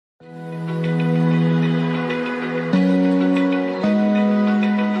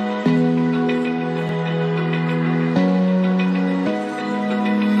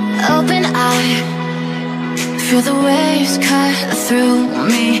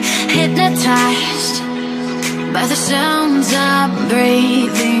hypnotized by the sounds I'm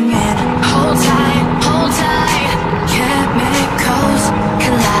breathing in. Hold tight, chemicals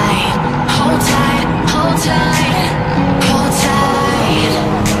collide. Hold tight, hold tight, hold tight.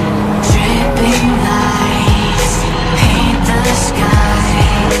 Dripping lights paint the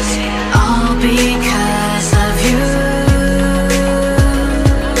skies, all because of you.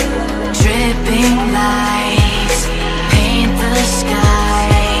 Dripping lights paint the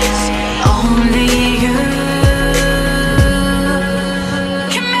skies, only you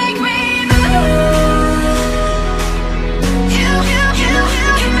can make me move. You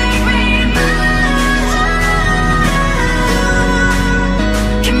can make me move.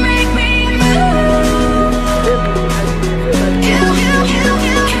 Can make me move. You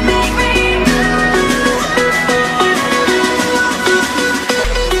can make me move.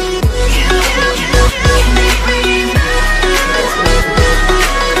 You can make me move.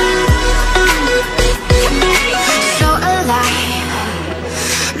 So alive,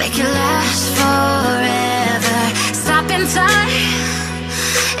 make it last forever. Stop in time,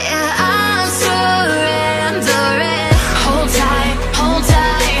 yeah, I'm surrendering. Hold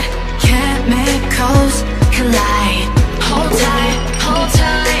tight, chemicals collide. Hold tight, hold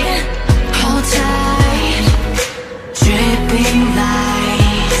tight, hold tight. Dripping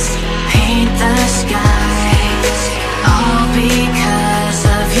lights paint the skies, all because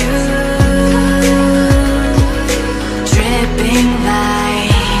of you. Dripping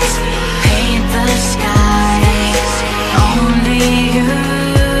lights paint the skies, only you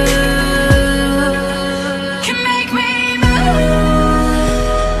can make me move.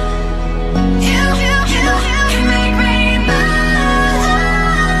 You can make me move.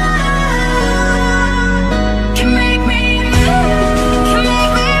 Can make me move. Can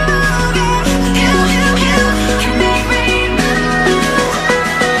make me move. You can make me move.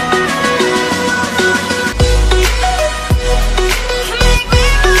 Can make me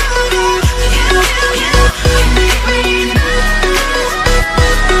move. You can make me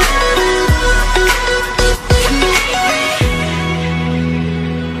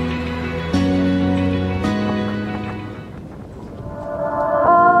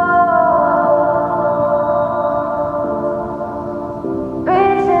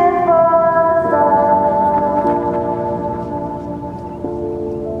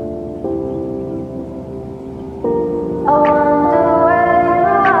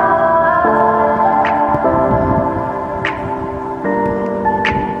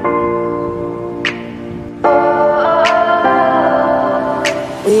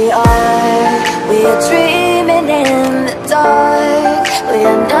We are dreaming in the dark. We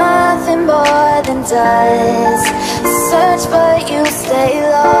are nothing more than dust. Search but you stay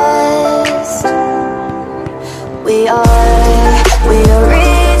lost. We are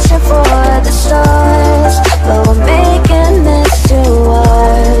reaching for the stars, but we're making this too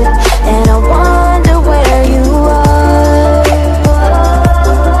hard. And I wonder where you are.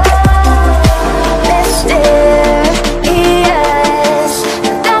 Mysterious,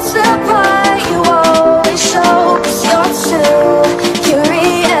 that's the part you always show. 'Cause you're too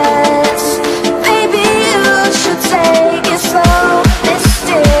curious. Maybe you should take it slow.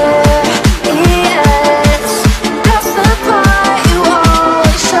 Mysterious.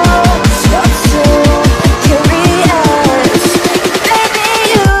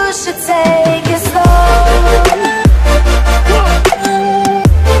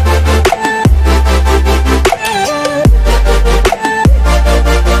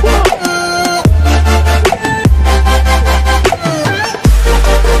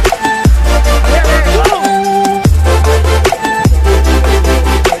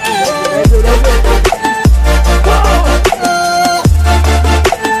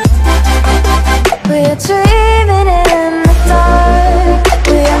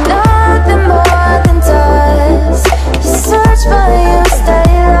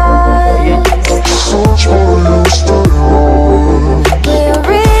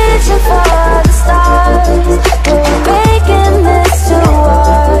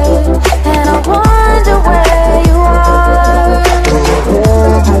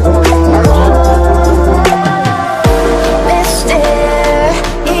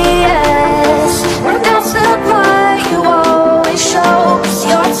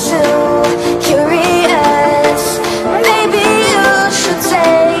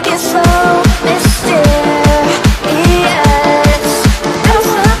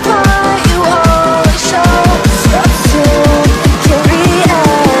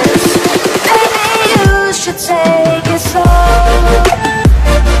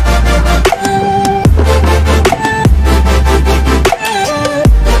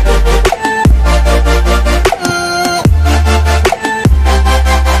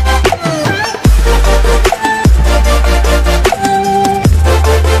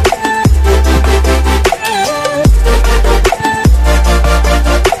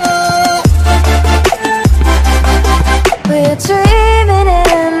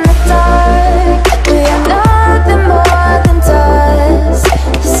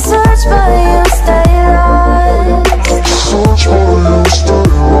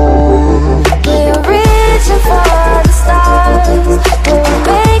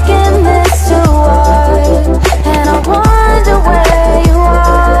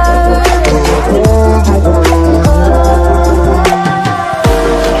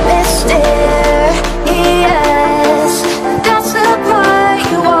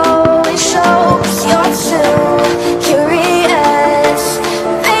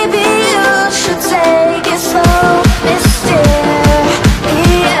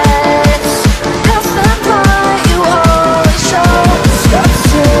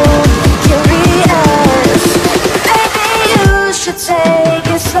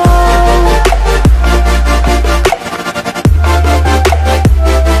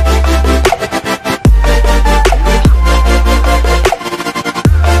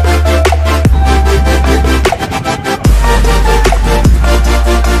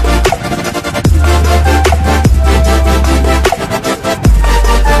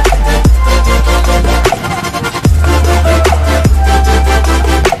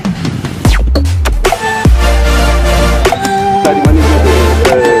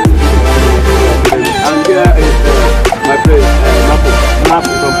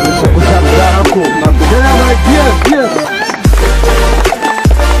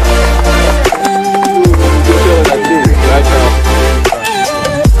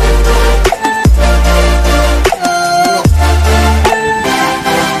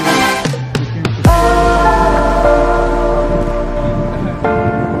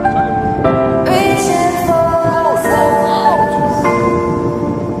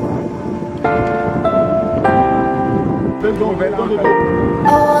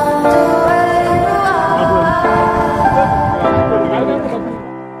 I wonder